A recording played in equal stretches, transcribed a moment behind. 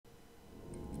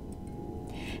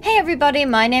Hey everybody,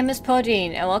 my name is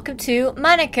Pawdeen, and welcome to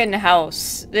Mannequin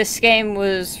House. This game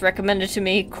was recommended to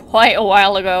me quite a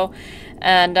while ago,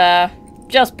 and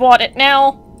just bought it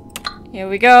now. Here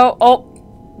we go.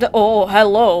 Oh,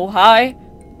 hello, hi.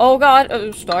 Oh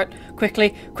god, start.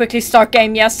 Quickly, start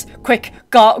game, yes. Quick,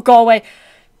 go away.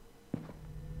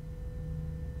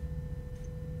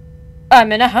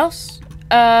 I'm in a house,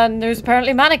 and there's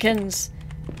apparently mannequins.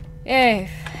 Yay,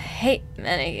 hate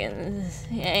mannequins,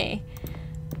 yay.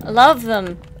 Love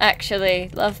them, actually.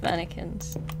 Love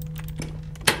mannequins.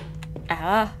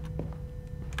 Ah.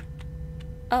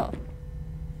 Oh.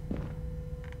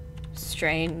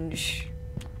 Strange.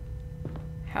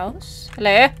 House?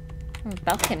 Hello? Oh,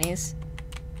 balconies.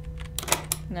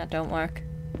 That don't work.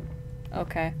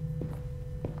 Okay.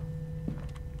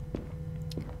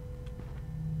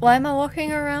 Why am I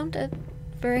walking around at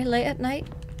very late at night?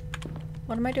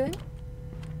 What am I doing?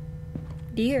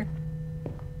 Deer.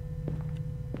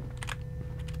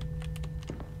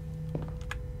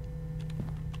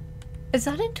 Is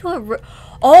that into a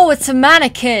Oh, it's a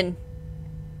mannequin!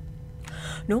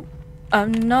 Nope.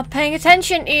 I'm not paying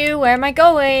attention to you. Where am I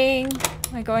going?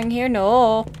 Am I going here?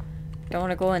 No. Don't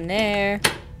want to go in there.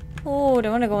 Oh,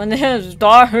 don't want to go in there. It's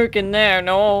dark in there.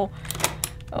 No.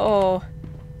 Oh.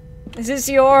 Is this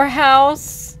your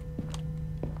house?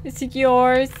 Is it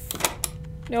yours?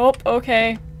 Nope.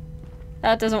 Okay.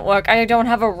 That doesn't work. I don't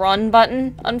have a run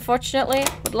button, unfortunately.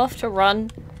 Would love to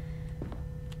run.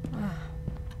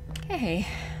 Okay,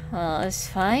 well, it's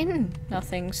fine.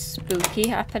 Nothing spooky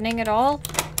happening at all.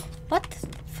 What the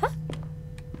fuck?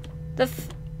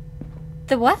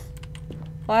 The what?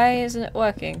 Why isn't it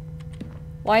working?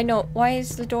 Why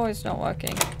is the doors not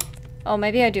working? Oh,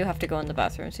 maybe I do have to go in the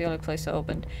bathroom. It's the only place that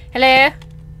opened. Hello?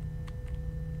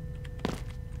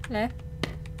 Hello?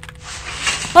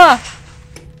 Ah!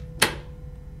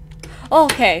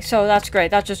 Okay, so that's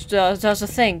great. That just does a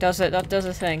thing, does it? That does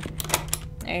a thing.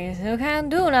 I still can't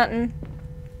do nothing.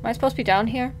 Am I supposed to be down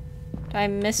here? Did I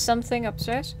miss something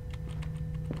upstairs?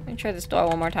 Let me try this door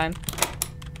one more time.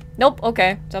 Nope,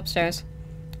 okay, it's upstairs.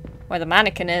 Where the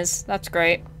mannequin is. That's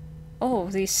great. Oh,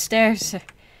 these stairs.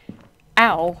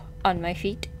 Ow, on my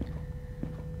feet.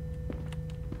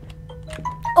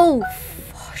 Oh,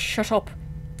 shut up.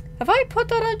 Have I put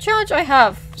that on charge? I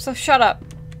have, so shut up.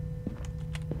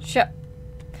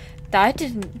 I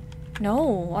didn't.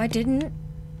 No, I didn't.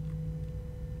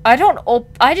 I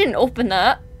didn't open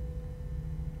that.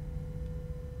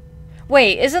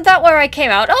 Wait, isn't that where I came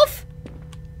out of?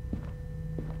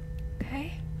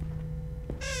 Okay.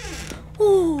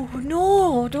 Oh,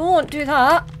 no, don't do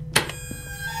that.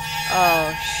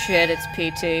 Oh, shit, it's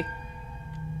PT.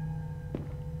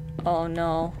 Oh,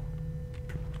 no.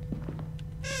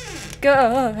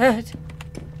 Good.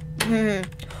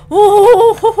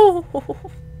 Oh,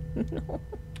 no,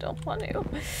 don't want to.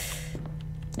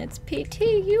 It's PT.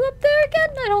 You up there again?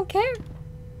 I don't care.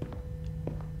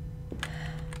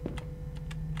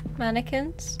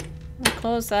 Mannequins. I'll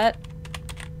close that.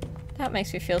 That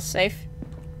makes me feel safe.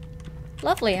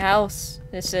 Lovely house,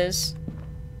 this is.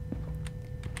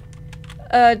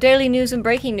 Daily news and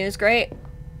breaking news, great.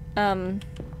 Why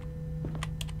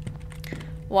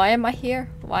am I here?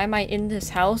 Why am I in this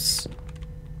house?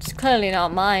 It's clearly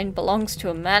not mine. Belongs to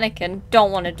a mannequin.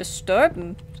 Don't want to disturb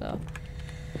him, so.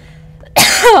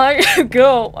 I gotta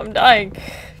go. I'm dying.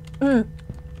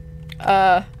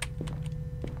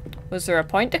 Was there a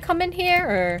point to come in here,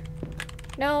 or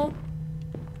no?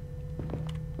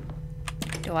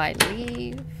 Do I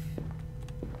leave?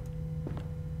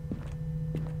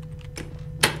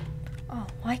 Oh,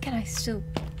 why can I still?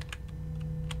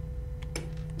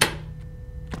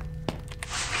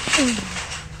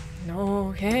 No,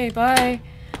 okay, bye.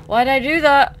 Why'd I do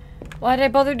that? Why'd I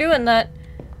bother doing that?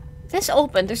 This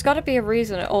opened. There's gotta be a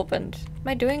reason it opened. Am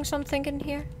I doing something in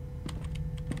here?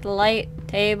 The light,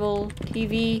 table,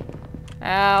 TV.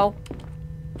 Ow.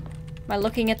 Am I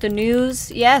looking at the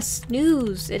news? Yes,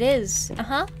 news. It is.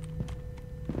 Uh-huh.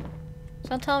 It's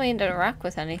not telling me to interact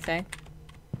with anything.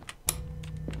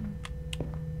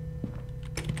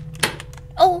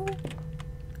 Oh.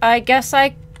 I guess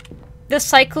the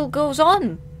cycle goes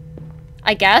on.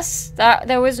 I guess. That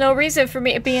there was no reason for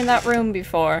me to be in that room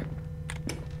before.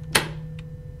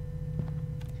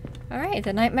 Alright,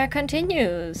 the nightmare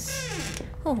continues.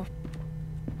 Oh,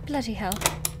 bloody hell.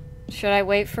 Should I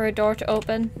wait for a door to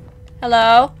open?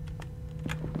 Hello?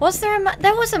 Was there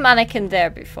there was a mannequin there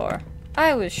before.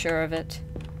 I was sure of it.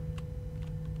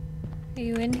 Are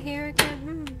you in here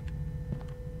again?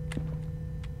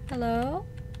 Hello?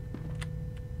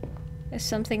 Is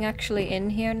something actually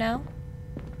in here now?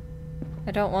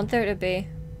 I don't want there to be.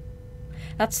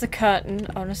 That's the curtain.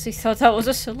 Honestly thought that was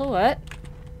a silhouette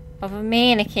of a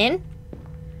mannequin.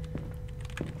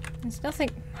 There's nothing.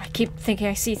 I keep thinking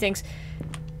I see things.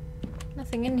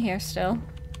 Nothing in here still.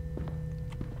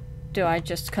 Do I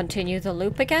just continue the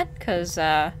loop again? Because,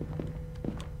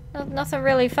 nothing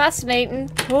really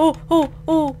fascinating. Oh, oh,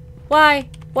 oh! Why?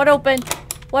 What opened?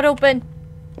 What opened?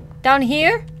 Down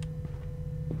here?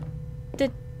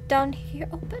 Did down here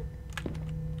open?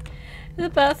 The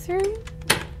bathroom?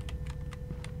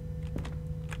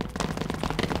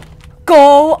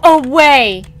 Go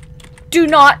away! Do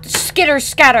not skitter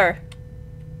scatter!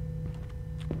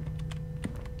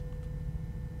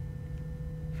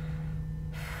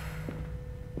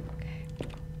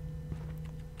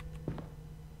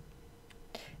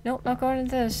 Nope, not going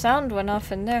into the sound went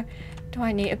off in there. Do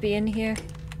I need to be in here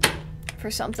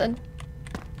for something?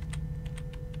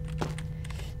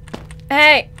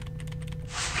 Hey!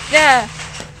 Yeah!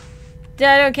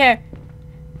 Yeah, I don't care.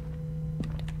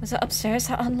 Was it upstairs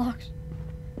that unlocked?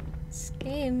 This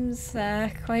game's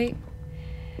quite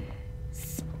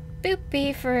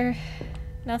spoopy for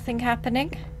nothing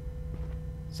happening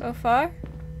so far.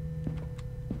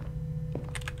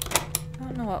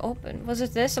 I don't know what opened. Was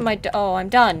it this? Am I oh, I'm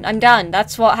done. I'm done.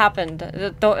 That's what happened.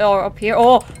 Or up here.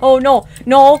 Oh, oh no.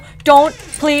 No, don't.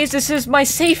 Please, this is my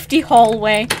safety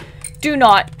hallway. Do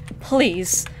not.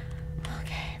 Please.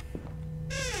 Okay.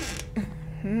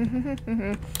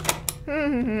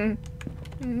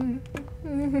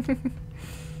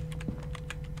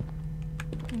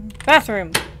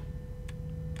 Bathroom.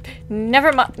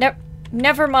 Never mind.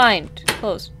 Never mind.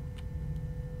 Close.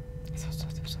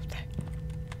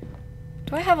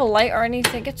 Do I have a light or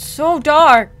anything? It's so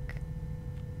dark.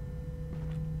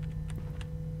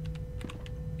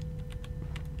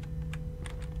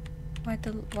 Why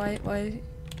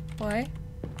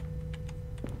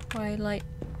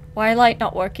light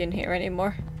not working here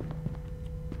anymore?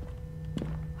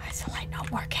 Why is the light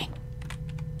not working?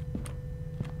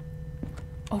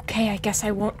 Okay, I guess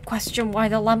I won't question why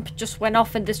the lamp just went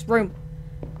off in this room.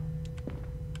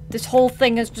 This whole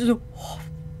thing is just... Oh,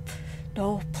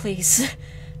 no, please.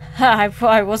 I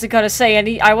wasn't gonna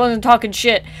say I wasn't talking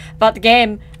shit about the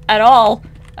game at all.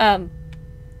 I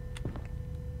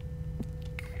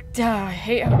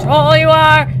hate how tall you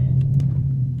are!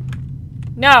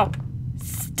 No!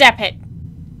 Step it!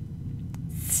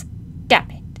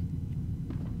 Step it!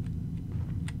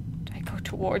 Do I go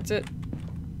towards it?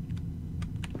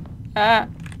 Ah.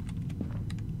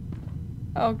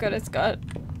 Oh good, it's got...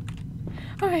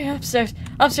 Okay, upstairs.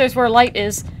 Upstairs where light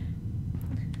is.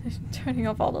 Turning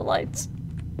off all the lights.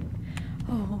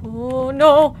 Oh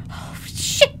no! Oh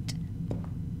shit!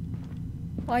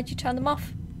 Why'd you turn them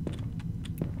off?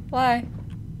 Why?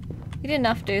 You didn't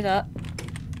have to do that.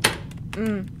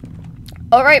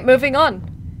 Alright, moving on.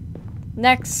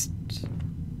 Next.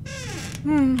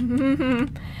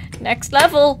 Next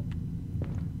level.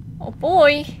 Oh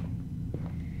boy.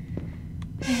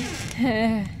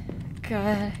 God,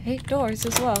 I hate doors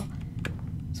as well.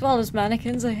 As well as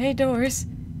mannequins, I hate doors.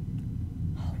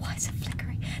 Oh, why is it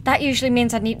flickering? That usually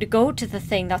means I need to go to the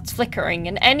thing that's flickering.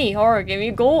 In any horror game,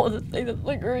 you go to the thing that's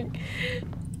flickering.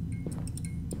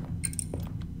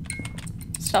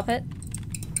 Stop it.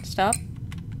 Stop.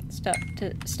 Stop.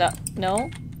 Stop. No.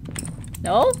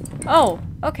 No? Oh,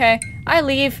 okay. I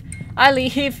leave. I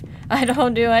leave. I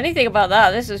don't do anything about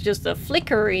that. This is just a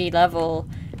flickery level.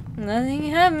 Nothing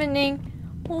happening.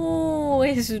 Oh,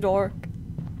 it's dark.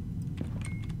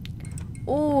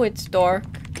 Oh, it's dark.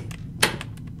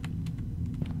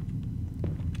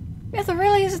 Yeah, there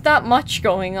really isn't that much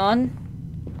going on.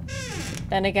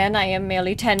 Then again, I am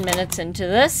merely 10 minutes into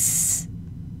this.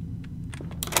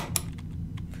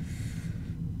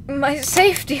 My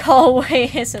safety hallway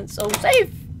isn't so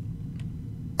safe.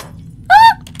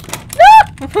 Ah!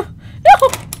 No! No!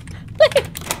 Please!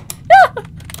 No!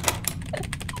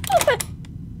 Open!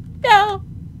 No!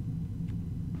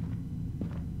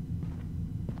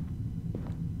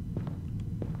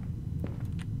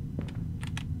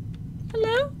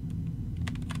 Hello?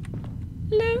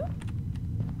 Hello?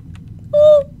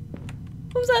 Oh!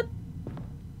 What was that?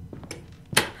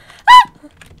 Ah!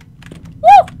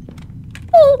 Whoa!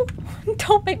 Oh!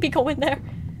 Don't make me go in there.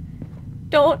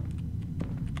 Don't.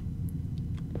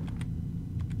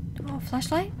 Oh,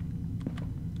 flashlight?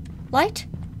 Light?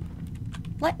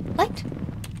 Light? Light?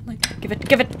 Light. Give it,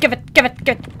 give it, give it, give it,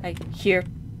 give it. I hear.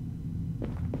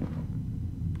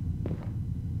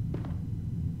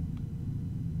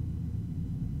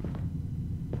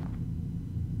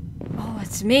 Oh,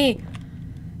 it's me.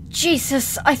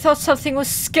 Jesus, I thought something was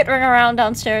skittering around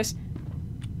downstairs.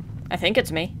 I think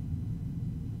it's me.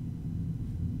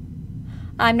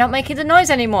 I'm not making the noise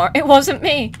anymore. It wasn't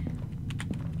me.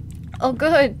 Oh,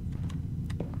 good.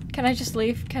 Can I just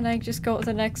leave? Can I just go to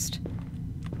the next?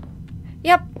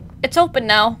 Yep, it's open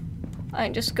now. I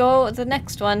can just go to the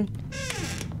next one.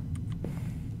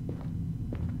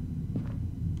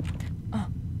 Oh.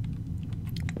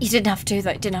 You didn't have to do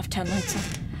that. You didn't have to turn lights on.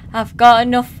 I've got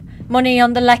enough money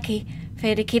on the lecky for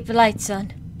you to keep the lights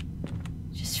on.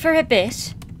 Just for a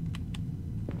bit.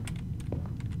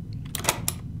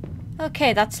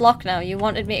 Okay, that's locked now. You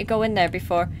wanted me to go in there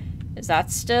before. Is that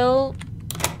still...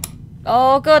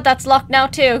 Oh, good. That's locked now,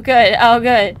 too. Good. Oh,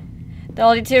 good. The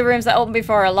only 2 rooms that opened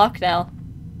before are locked now.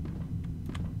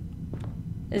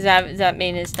 Does that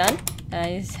mean it's done?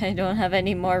 I don't have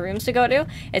any more rooms to go to.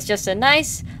 It's just a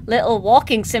nice little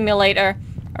walking simulator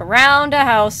around a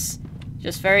house.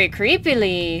 Just very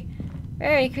creepily.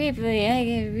 Very creepily. I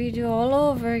can redo all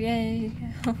over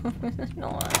again.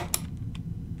 No.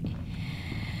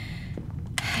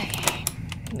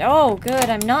 Oh, good.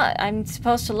 I'm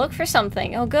supposed to look for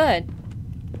something. Oh, good.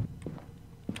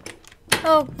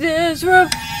 Oh, this room.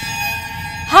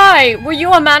 Hi, were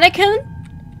you a mannequin?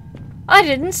 I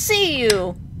didn't see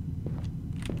you.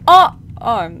 Oh,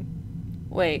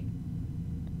 wait.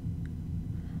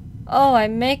 Oh, I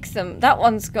make them. That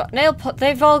one's got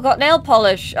they've all got nail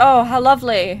polish. Oh, how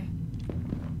lovely.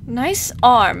 Nice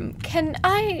arm.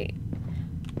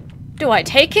 Do I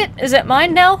take it? Is it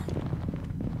mine now?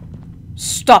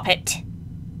 Stop it.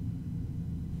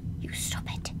 You stop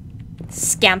it.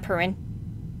 Scampering.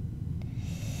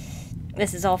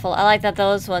 This is awful. I like that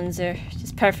those ones are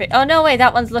just perfect. Oh, no, wait.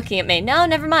 That one's looking at me. No,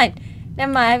 never mind.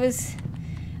 Never mind. I was...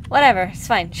 Whatever. It's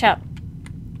fine. Shut up.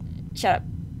 Shut up.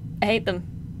 I hate them.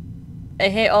 I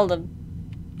hate all of them.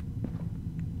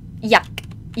 Yuck.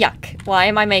 Yuck. Why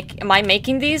am I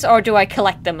making these, or do I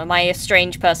collect them? Am I a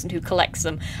strange person who collects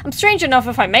them? I'm strange enough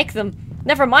if I make them.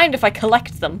 Never mind if I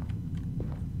collect them.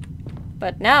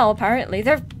 But now, apparently,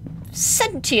 they're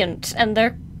sentient, and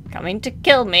they're coming to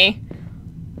kill me.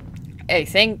 I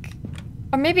think.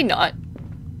 Or maybe not.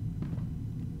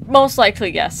 Most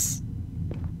likely, yes.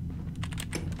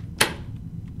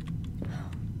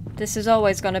 This is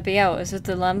always gonna be out. Is it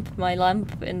the lamp? My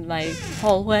lamp in my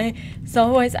hallway is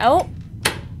always out.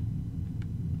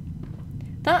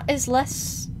 That is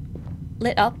less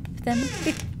lit up than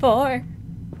before.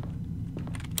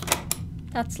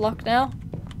 That's locked now.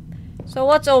 So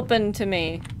what's open to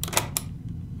me?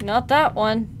 Not that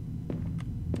one.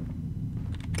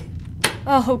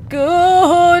 Oh,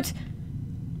 good!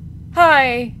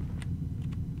 Hi!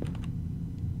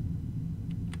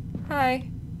 Hi.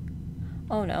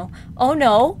 Oh no. Oh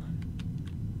no!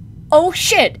 Oh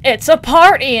shit! It's a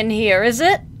party in here, is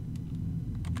it?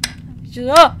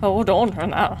 Oh, don't turn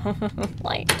that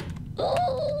light.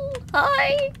 Oh,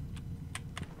 hi!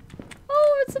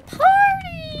 Oh, it's a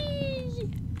party!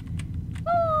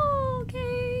 Oh,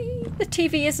 okay. The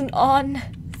TV isn't on.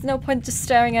 There's no point just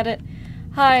staring at it.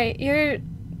 Hi, you're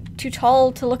too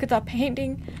tall to look at that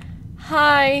painting.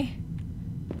 Hi.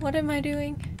 What am I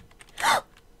doing?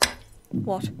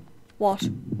 What? What?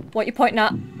 What you pointing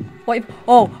at? What you—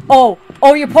 Oh,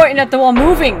 you're pointing at the one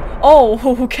moving!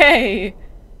 Oh, okay.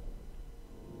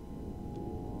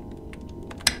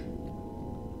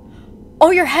 Oh,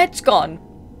 your head's gone.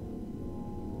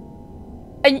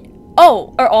 And—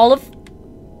 oh, are all of—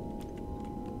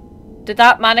 Did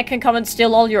that mannequin come and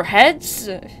steal all your heads?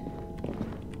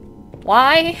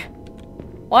 Why?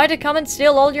 Why did it come and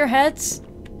steal all your heads?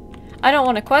 I don't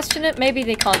want to question it. Maybe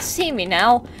they can't see me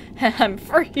now. I'm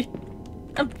free.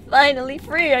 I'm finally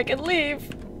free. I can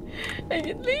leave. I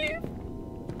can leave.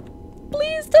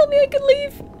 Please tell me I can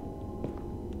leave.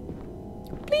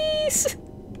 Please.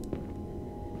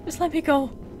 Just let me go.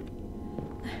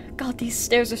 God, these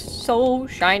stairs are so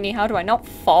shiny. How do I not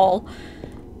fall?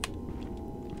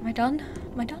 Am I done?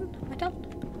 Am I done? Am I done?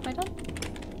 Am I done?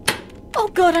 Oh,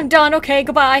 good, I'm done. Okay,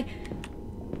 goodbye.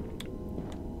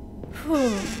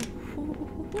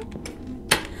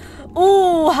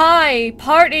 Oh, hi.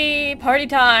 Party. Party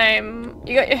time.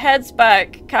 You got your heads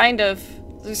back. Kind of.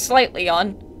 Slightly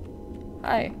on.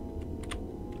 Hi.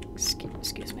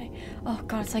 Excuse me. Oh,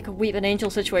 God, it's like a weeping angel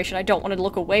situation. I don't want to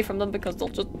look away from them because they'll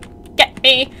just get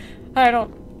me. I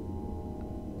don't...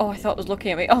 Oh, I thought it was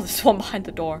looking at me. Oh, there's one behind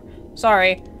the door.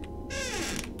 Sorry.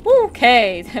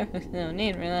 Okay. No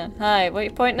need for that. Hi, what are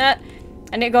you pointing at?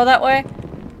 I need to go that way?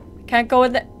 Can't go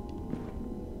in there.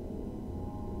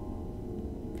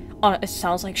 Oh, it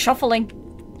sounds like shuffling.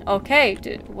 Okay,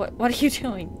 dude, what are you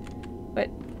doing? What?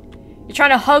 You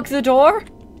trying to hug the door?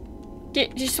 Do you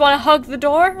just want to hug the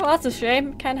door? Well, that's a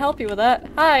shame. Can't help you with that.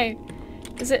 Hi.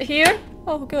 Is it here?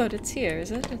 Oh, good. It's here,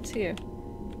 is it? It's here.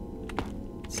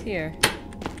 It's here.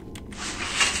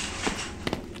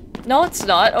 No, it's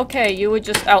not. Okay, you were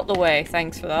just out the way.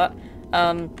 Thanks for that.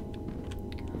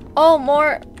 Oh,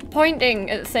 more pointing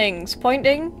at things.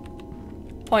 Pointing?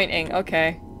 Pointing,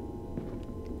 okay.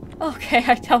 Okay,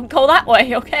 I don't go that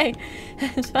way, okay.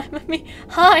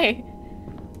 Hi.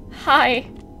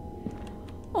 Hi.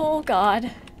 Oh,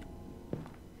 God.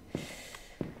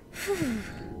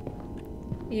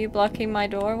 You blocking my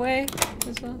doorway?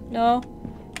 No?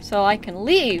 So I can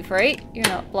leave, right? You're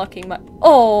not blocking my-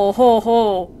 Oh, ho,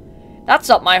 ho. That's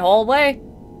not my hallway.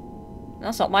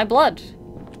 That's not my blood.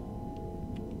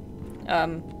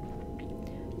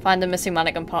 Find the missing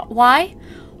mannequin part. Why?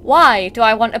 Why do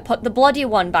I want to put the bloody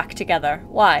one back together?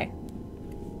 Why?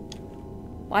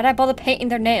 Why'd I bother painting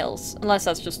their nails? Unless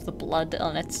that's just the blood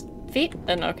on its feet,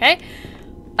 then okay.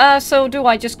 So do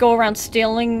I just go around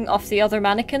stealing off the other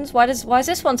mannequins? Why is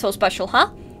this one so special,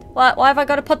 huh? Why have I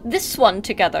got to put this one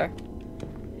together?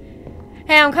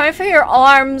 Hey, I'm coming for your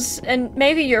arms and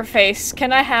maybe your face.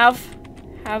 Can I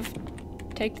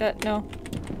take that? No.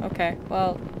 Okay,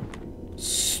 well.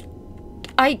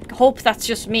 I hope that's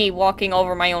just me walking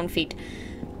over my own feet.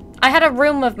 I had a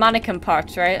room of mannequin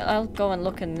parts, right? I'll go and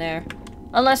look in there.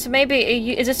 Unless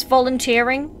maybe, is this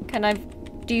volunteering?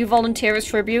 Do you volunteer as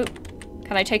tribute?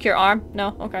 Can I take your arm?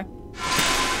 No? Okay.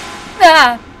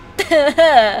 Ah!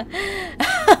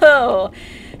 Oh,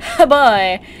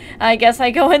 boy. I guess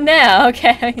I go in there.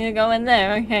 Okay, I'm gonna go in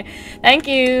there. Okay. Thank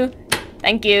you.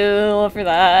 Thank you for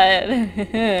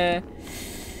that.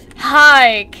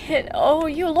 Hi, kid. Oh,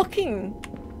 you're looking.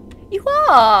 You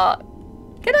are.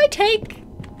 Can I take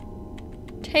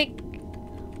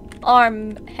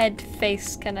arm, head,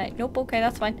 face? Can I? Nope. Okay,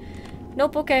 that's fine.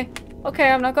 Nope. Okay. Okay,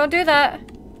 I'm not gonna do that.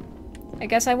 I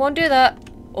guess I won't do that.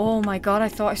 Oh my god, I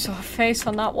thought I saw a face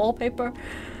on that wallpaper.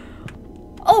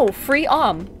 Oh, free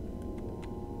arm.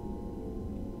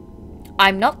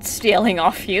 I'm not stealing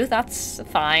off you, that's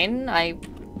fine. I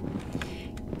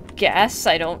guess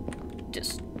I don't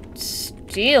just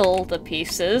steal the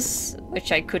pieces,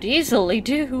 which I could easily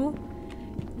do.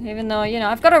 Even though, you know,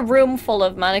 I've got a room full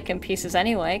of mannequin pieces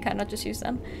anyway, can I not just use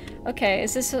them? Okay,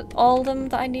 is this all of them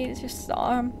that I need? Is just the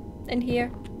arm in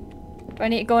here? Do I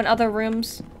need to go in other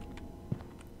rooms?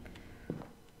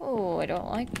 Oh, I don't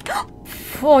like...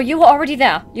 Oh, you were already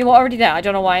there. You were already there. I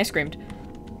don't know why I screamed.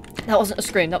 That wasn't a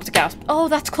scream, that was a gasp. Oh,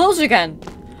 that's closed again!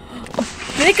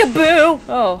 Peekaboo!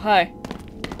 Oh, hi.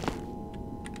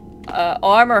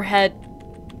 Arm or head?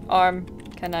 Arm.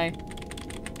 Can I?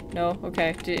 No?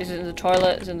 Okay. Is it in the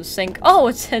toilet? Is it in the sink? Oh,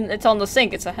 it's on the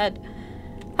sink. It's a head.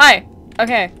 Hi!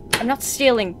 Okay. I'm not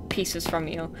stealing pieces from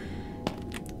you.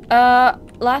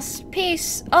 Last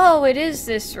piece. Oh, it is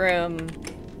this room.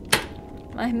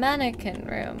 My mannequin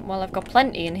room. Well, I've got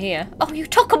plenty in here. Oh, you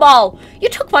took them all! You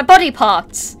took my body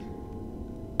parts!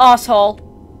 Asshole.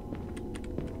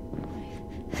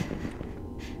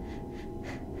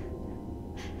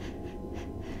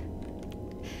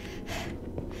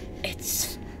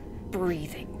 It's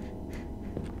breathing.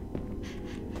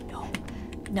 No.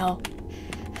 No.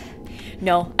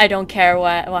 No, I don't care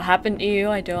what happened to you.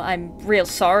 I'm real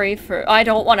sorry for... I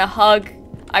don't want to hug.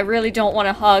 I really don't want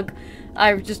to hug.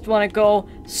 I just want to go,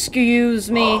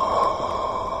 excuse me.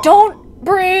 Don't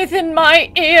breathe in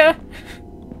my ear.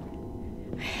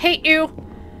 I hate you.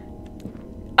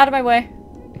 Out of my way.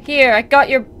 Here, I got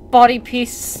your body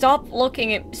piece. Stop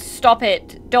looking at... Stop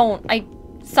it. Don't.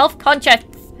 Self-conscious.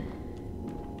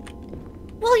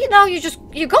 Well, you know,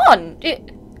 you're gone.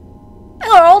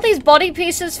 Are all these body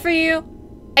pieces for you?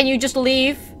 And you just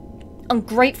leave?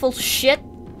 Ungrateful shit.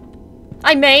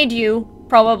 I made you,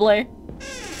 probably.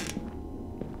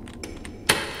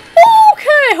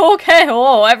 Okay,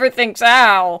 oh, everything's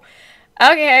ow.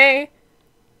 Okay.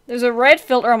 There's a red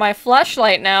filter on my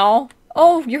flashlight now.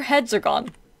 Oh, your heads are gone.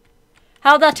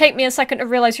 How'd that take me a second to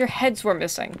realize your heads were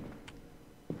missing?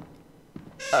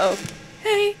 Oh.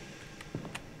 Hey.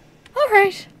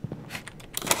 Alright.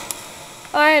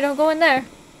 Alright, don't go in there.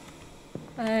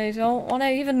 I don't want to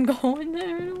even go in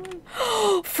there.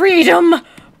 Freedom!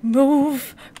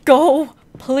 Move! Go!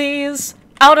 Please!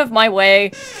 Out of my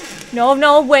way! No,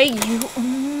 no, way!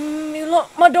 You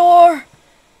locked my door!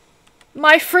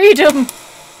 My freedom!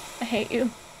 I hate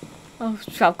you. Oh,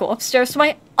 I'll go upstairs to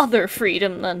my other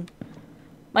freedom then.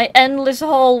 My endless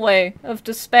hallway of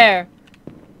despair.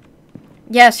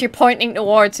 Yes, you're pointing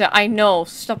towards it. I know.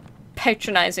 Stop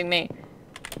patronizing me.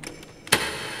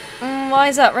 Why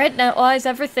is that red now? Why is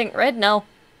everything red now?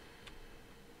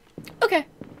 Okay.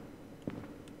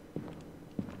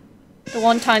 The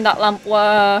one time that lamp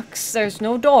works. There's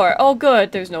no door. Oh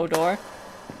good, there's no door.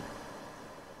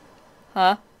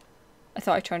 Huh? I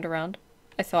thought I turned around.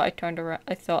 I thought I turned around.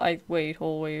 I thought I... Wait,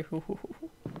 oh wait.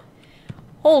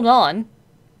 Hold on.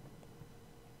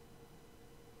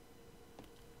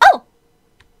 Oh!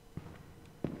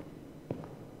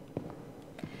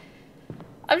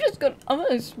 I'm gonna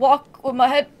just walk with my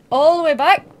head all the way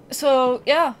back. So,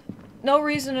 yeah. No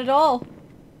reason at all.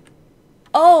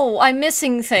 Oh, I'm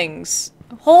missing things.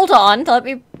 Hold on, let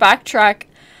me backtrack.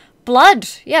 Blood.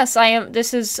 Yes, I am.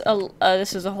 This is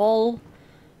a whole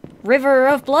river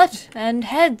of blood and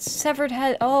heads, severed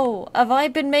head. Oh, have I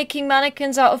been making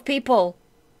mannequins out of people?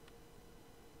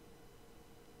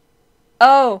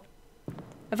 Oh,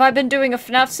 have I been doing a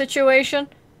FNAF situation?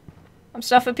 I'm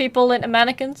stuffing people into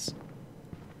mannequins?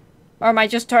 Or am I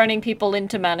just turning people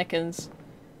into mannequins?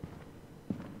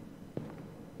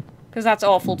 Because that's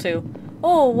awful too.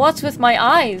 Oh, what's with my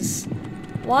eyes?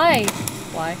 Why?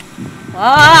 Why?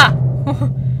 Ah!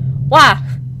 Why?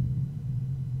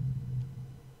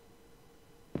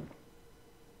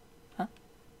 Huh?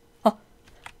 Oh,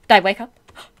 did I wake up?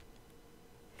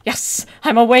 Yes!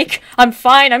 I'm awake! I'm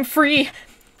fine! I'm free!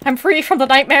 I'm free from the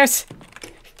nightmares!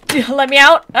 Let me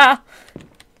out! Ah!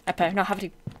 I better not have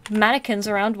any mannequins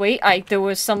around. Wait, there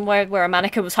was somewhere where a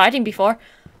mannequin was hiding before.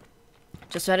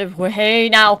 Just said it. Hey,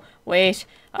 now! Wait.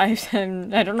 I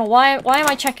don't know why am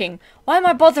I checking? Why am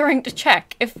I bothering to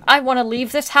check? If I want to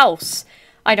leave this house.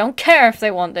 I don't care if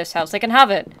they want this house. They can have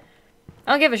it.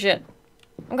 I don't give a shit.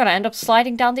 I'm gonna end up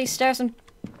sliding down these stairs and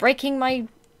breaking my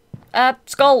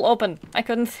skull open. I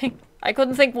couldn't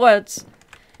think words.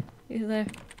 You there?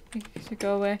 You should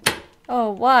go away.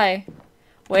 Oh, why?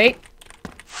 Wait.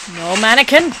 No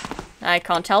mannequin. I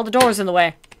can't tell. The door's in the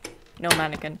way. No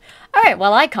mannequin. Alright,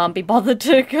 well, I can't be bothered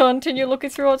to continue looking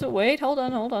through all the- Wait, hold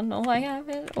on. No, I have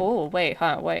it. Oh, wait,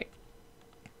 wait.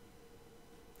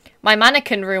 My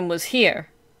mannequin room was here.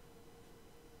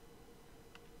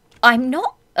 I'm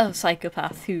not a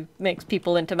psychopath who makes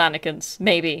people into mannequins.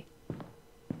 Maybe.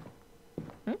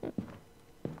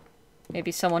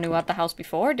 Maybe someone who had the house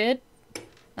before did.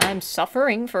 I'm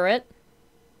suffering for it.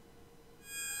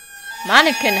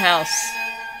 Mannequin house.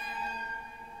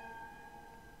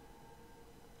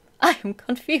 I am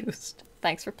confused.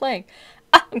 Thanks for playing.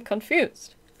 I'm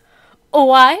confused.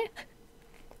 Why?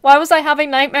 Why was I having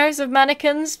nightmares of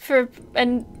mannequins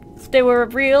and they were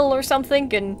real or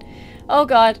something? And oh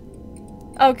god.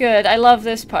 Oh good. I love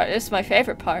this part. This is my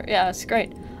favorite part. Yeah, it's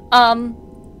great.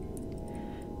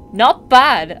 Not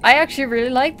bad. I actually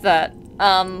really liked that.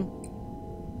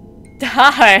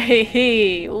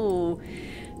 Hi. Ooh.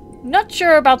 Not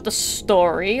sure about the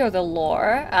story or the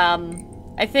lore.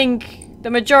 I think the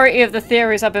majority of the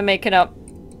theories I've been making up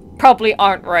probably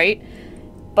aren't right,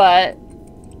 but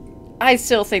I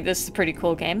still think this is a pretty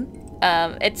cool game.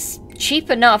 It's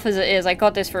cheap enough as it is. I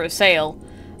got this for a sale.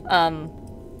 And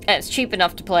it's cheap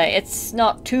enough to play. It's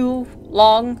not too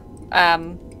long,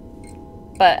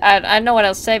 but I don't know what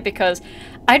else to say because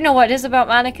I don't know what it is about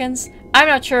mannequins. I'm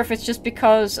not sure if it's just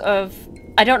because of...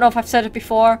 I don't know if I've said it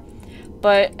before,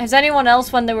 but has anyone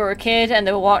else, when they were a kid and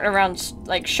they were walking around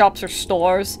like shops or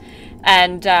stores,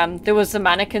 and there was the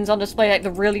mannequins on display, like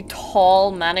the really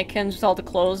tall mannequins with all the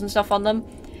clothes and stuff on them?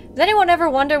 Does anyone ever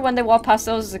wonder when they walk past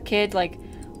those as a kid, like,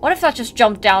 what if that just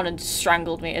jumped down and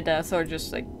strangled me to death, or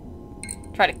just like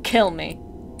try to kill me?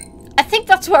 I think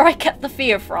that's where I get the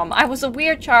fear from. I was a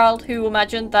weird child who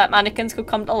imagined that mannequins could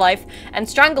come to life and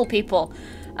strangle people.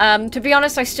 To be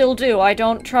honest, I still do. I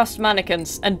don't trust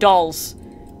mannequins and dolls.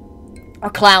 Or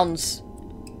clowns.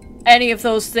 Any of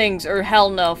those things are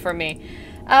hell no for me.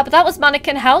 But that was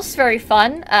Mannequin House. Very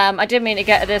fun. I did mean to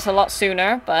get to this a lot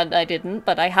sooner, but I didn't.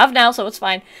 But I have now, so it's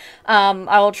fine.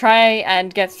 I will try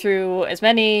and get through as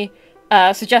many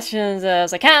suggestions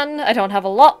as I can. I don't have a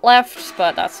lot left,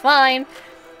 but that's fine.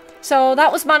 So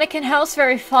that was Mannequin House.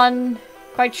 Very fun.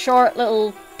 Quite short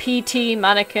little PT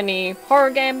mannequin-y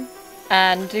horror game.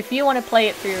 And if you want to play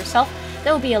it for yourself,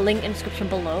 there will be a link in the description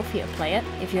below for you to play it.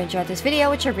 If you enjoyed this video,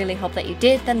 which I really hope that you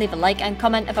did, then leave a like and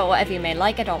comment about whatever you may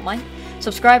like, I don't mind.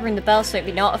 Subscribe, ring the bell so you'll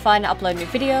be notified and upload a new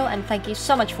video, and thank you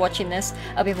so much for watching this.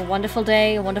 I hope you have a wonderful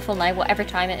day, a wonderful night, whatever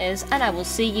time it is, and I will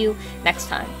see you next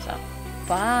time. So,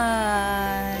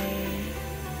 bye!